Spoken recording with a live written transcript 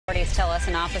police tell us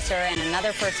an officer and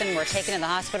another person were taken to the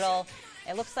hospital.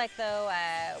 It looks like, though,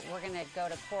 we're going to go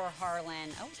to Cor Harlan.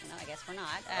 Oh, no, I guess we're not.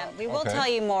 We will tell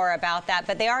you more about that,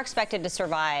 but they are expected to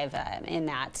survive in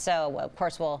that. So, of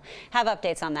course, we'll have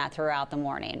updates on that throughout the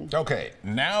morning. Okay,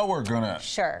 now we're going to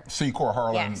see Cor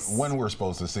Harlan when we're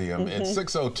supposed to see him. It's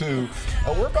 6:02.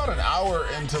 We're about an hour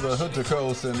into the Hood to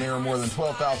Coast, and there are more than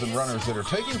 12,000 runners that are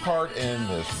taking part in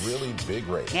this really big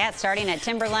race. Yeah, it's starting at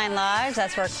Timberline Lodge.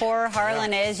 That's where Cor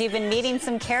Harlan is. You've been meeting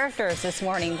some characters this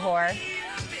morning, Cor.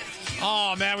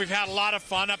 Oh, man, we've had a lot of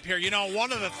fun up here. You know,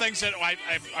 one of the things that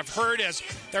I've heard is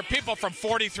there are people from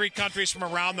 43 countries from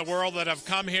around the world that have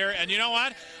come here. And you know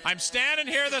what? I'm standing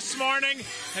here this morning,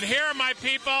 and here are my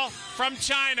people from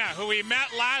China who we met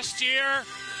last year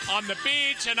on the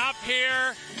beach and up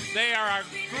here. They are a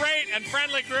great and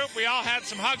friendly group. We all had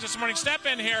some hugs this morning. Step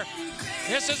in here.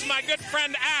 This is my good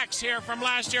friend Axe here from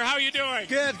last year. How are you doing?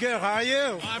 Good, good. How are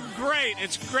you? I'm great.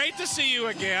 It's great to see you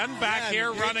again back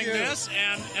here running this.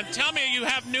 And tell me, you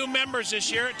have new members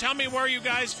this year. Tell me where you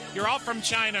guys, you're all from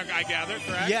China, I gather,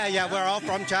 correct? Yeah, we're all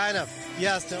from China.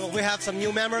 Yes, we have some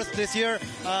new members this year,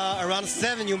 around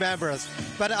 7 new members.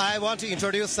 But I want to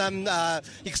introduce some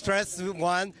express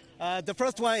one. The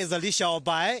first one is Li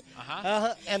Xiaobai,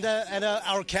 and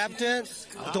our captain,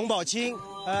 Dong Baoqing.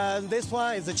 This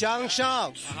one is Zhang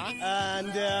Shang,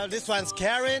 and this one's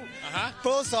Karen.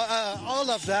 Both,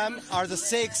 all of them are the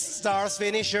 6 stars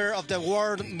finisher of the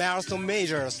World Marathon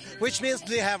Majors, which means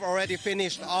they have already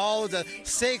finished all the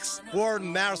 6 World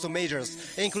Marathon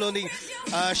Majors, including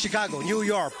Chicago, New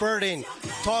York, Berlin,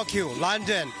 Tokyo,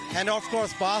 London, and of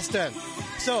course Boston.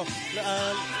 So,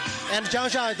 and Zhang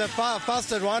Shang is the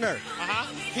fastest runner.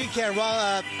 He can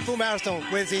run a full marathon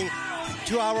within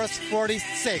 2 hours,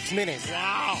 46 minutes.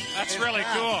 Wow, that's really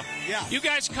cool. Yeah. You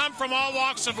guys come from all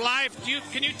walks of life.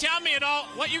 Can you tell me at all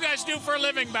what you guys do for a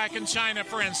living back in China,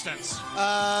 for instance?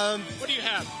 What do you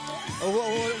have?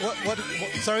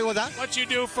 Sorry, what's that? What you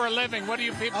do for a living? What do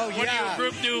you people? What do your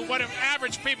group do? What do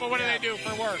average people? What do they do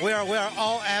for work? We are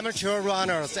all amateur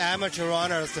runners.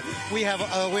 We have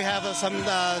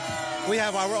we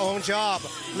have our own job.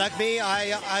 Like me,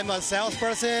 I'm a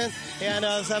salesperson, and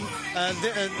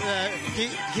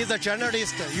he's a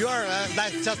journalist. You are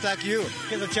just like you.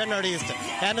 He's a journalist,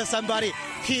 and somebody.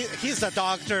 He's a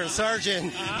doctor,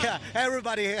 surgeon. Yeah,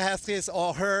 everybody has his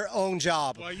or her own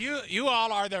job. Well, you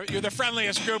all are you're the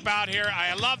friendliest group out here.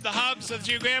 I love the hugs that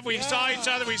you give. We saw each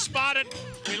other. We spotted.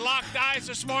 We locked eyes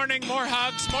this morning. More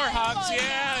hugs, more hugs.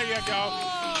 Yeah, there you go.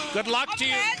 Good luck to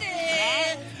you.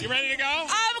 You ready to go?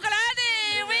 I'm glad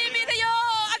we meet you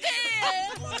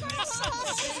again.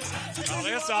 Oh,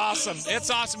 it's awesome. It's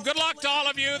awesome. Good luck to all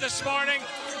of you this morning.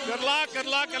 Good luck, good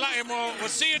luck, good luck. And we'll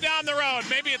see you down the road,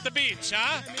 maybe at the beach,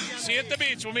 huh? See you at the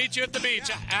beach. We'll meet you at the beach.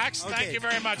 Axe, thank you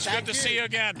very much. Good to see you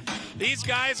again. These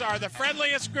guys are the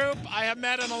friendliest group I have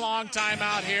met in a long time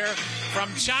out here.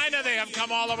 From China, they have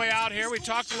come all the way out here. We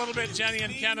talked a little bit, Jenny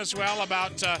and Ken, as well,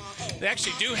 about they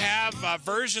actually do have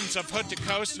versions of Hood to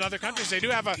Coast in other countries. They do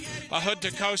have a Hood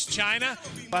to Coast China,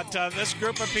 but this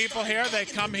group of people here, they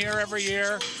come here every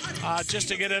year just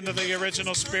to get into the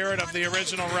original spirit of the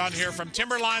original run here from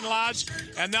Timberline Lodge,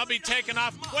 and they'll be taking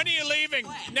off. When are you leaving?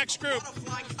 Next group?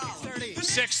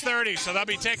 6:30. So they'll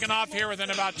be taking off here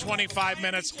within about 25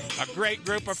 minutes. A great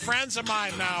group of friends of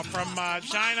mine now from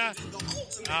China,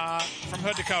 from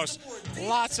Hood to Coast.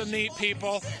 Lots of neat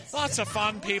people, lots of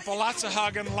fun people, lots of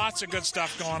hugging, lots of good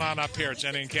stuff going on up here,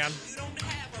 Jenny and Ken.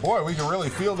 Boy, we can really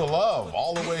feel the love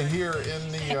all the way here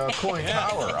in the Coin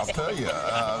Tower, I'll tell you.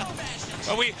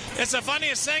 Well, it's the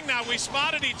funniest thing now. We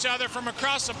spotted each other from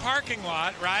across the parking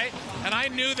lot, right? And I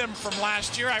knew them from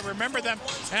last year. I remember them.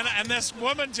 And this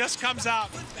woman just comes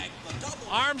out,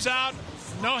 arms out,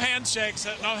 no handshakes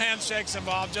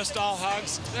involved, just all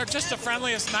hugs. They're just the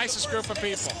friendliest, nicest group of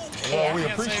people. Well, we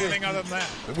appreciate anything other than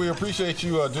that. We appreciate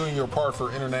you doing your part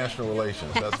for international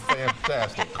relations. That's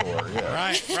fantastic, Cor. Yeah.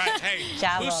 Right. Hey,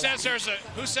 who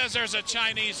says there's a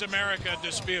Chinese America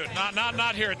dispute?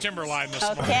 Not here at Timberline this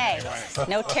morning. Okay. Anyway.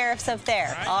 No tariffs up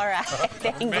there. Right. All right.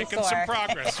 Thank you, making some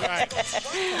progress. Right.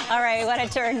 All right. We want to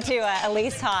turn to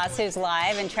Elise Haas, who's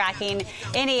live and tracking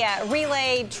any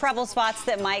relay trouble spots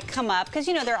that might come up, because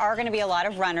you know there are going to be a lot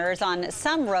of runners on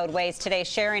some roadways today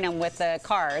sharing them with the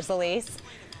cars. Elise?